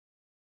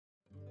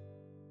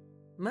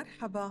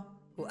مرحبا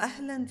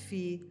وأهلا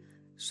في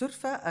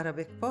شرفة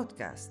Arabic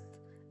podcast.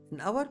 In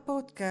our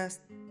podcast,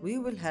 we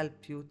will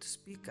help you to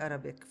speak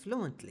Arabic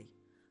fluently.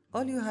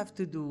 All you have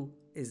to do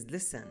is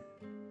listen.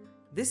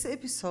 This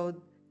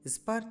episode is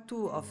part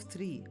 2 of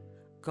 3,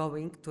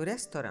 going to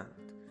restaurant.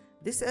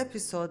 This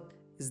episode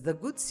is the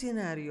good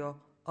scenario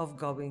of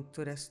going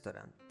to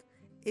restaurant,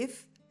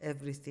 if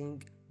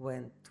everything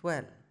went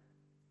well.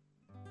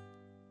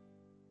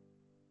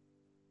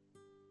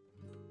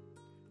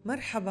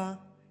 مرحبا،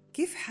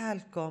 كيف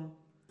حالكم؟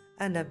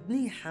 أنا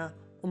منيحة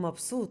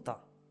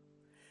ومبسوطة.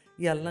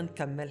 يلا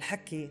نكمل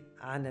حكي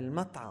عن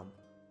المطعم.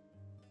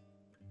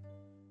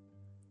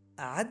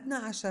 قعدنا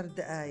 10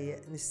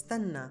 دقايق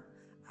نستنى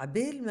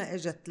عبال ما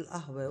اجت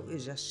القهوة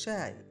واجا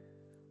الشاي.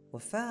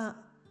 وفاء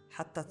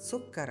حطت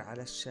سكر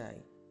على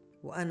الشاي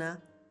وأنا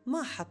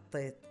ما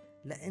حطيت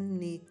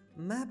لأني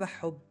ما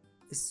بحب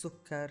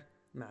السكر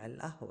مع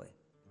القهوة.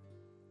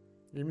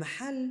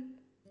 المحل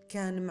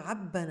كان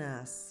معبى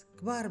ناس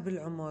كبار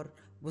بالعمر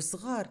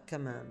وصغار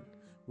كمان،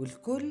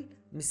 والكل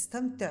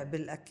مستمتع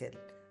بالأكل،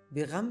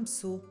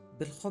 بغمسوا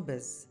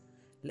بالخبز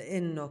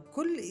لأنه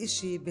كل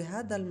إشي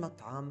بهذا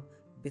المطعم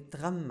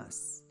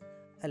بتغمس: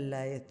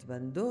 قلاية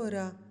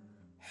بندورة،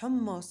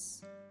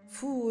 حمص،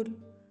 فول،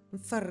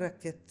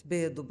 مفركة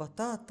بيض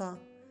وبطاطا،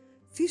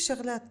 في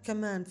شغلات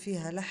كمان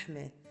فيها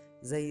لحمة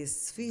زي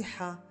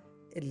الصفيحة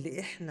اللي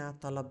إحنا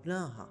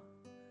طلبناها.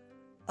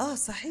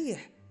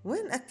 صحيح،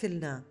 وين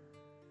أكلنا؟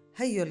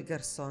 هيو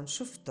الجرسون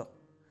شفته،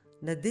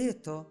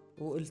 ناديته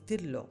وقلت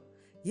له: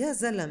 يا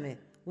زلمة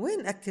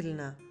وين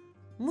أكلنا؟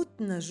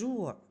 متنا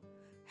جوع.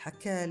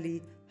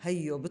 حكالي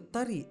هيو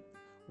بالطريق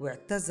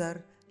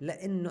واعتذر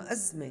لأنه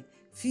أزمة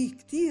في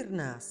كتير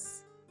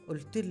ناس.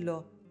 قلت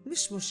له: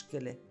 مش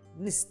مشكلة،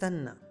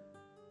 نستنى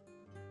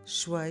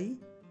شوي.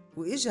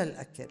 وإجا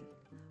الأكل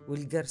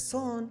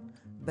والجرسون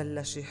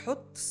بلش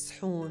يحط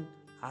الصحون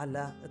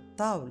على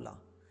الطاولة.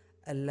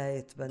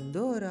 قلاية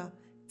بندورة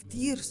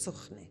كتير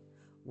سخنة،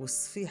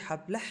 والصفيحة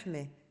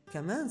بلحمة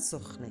كمان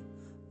سخنة،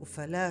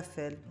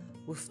 وفلافل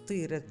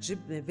وفطيرة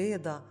جبنة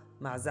بيضة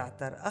مع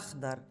زعتر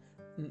أخضر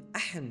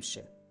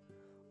مقحمشة،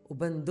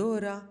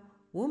 وبندورة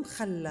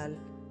ومخلل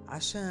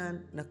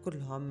عشان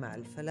ناكلهم مع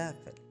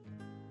الفلافل.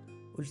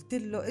 قلت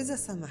له: إذا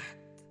سمحت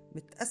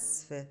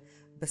متأسفة،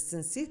 بس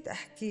نسيت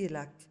أحكي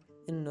لك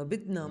إنه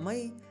بدنا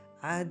مي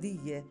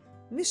عادية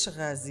مش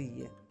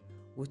غازية،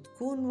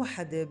 وتكون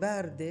وحدة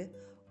باردة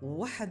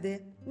ووحدة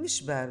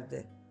مش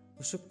باردة،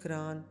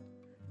 وشكراً.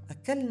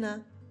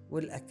 أكلنا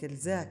والأكل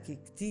زاكي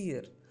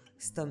كتير،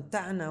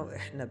 استمتعنا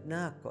وإحنا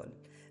بناكل.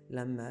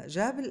 لما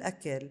جاب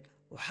الأكل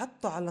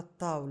وحطه على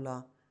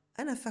الطاولة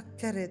أنا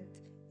فكرت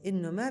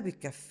إنه ما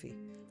بكفي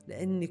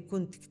لأني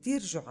كنت كتير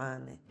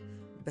جوعانة،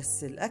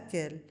 بس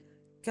الأكل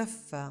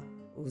كفى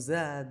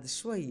وزاد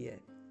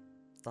شوية.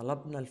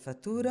 طلبنا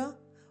الفاتورة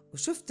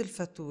وشفت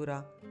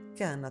الفاتورة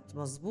كانت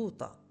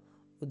مزبوطة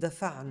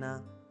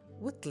ودفعنا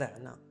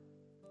وطلعنا.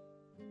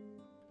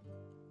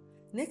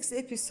 Next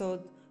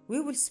episode we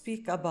will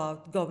speak about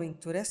going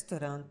to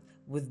restaurant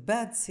with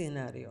bad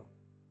scenario.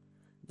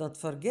 Don't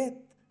forget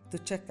to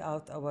check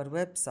out our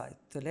website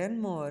to learn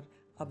more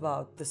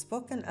about the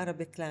spoken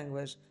Arabic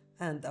language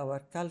and our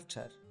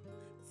culture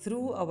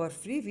through our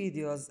free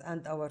videos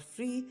and our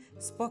free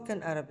spoken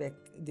Arabic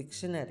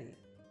dictionary.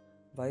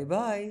 Bye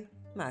bye.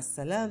 مع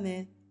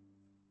السلامة.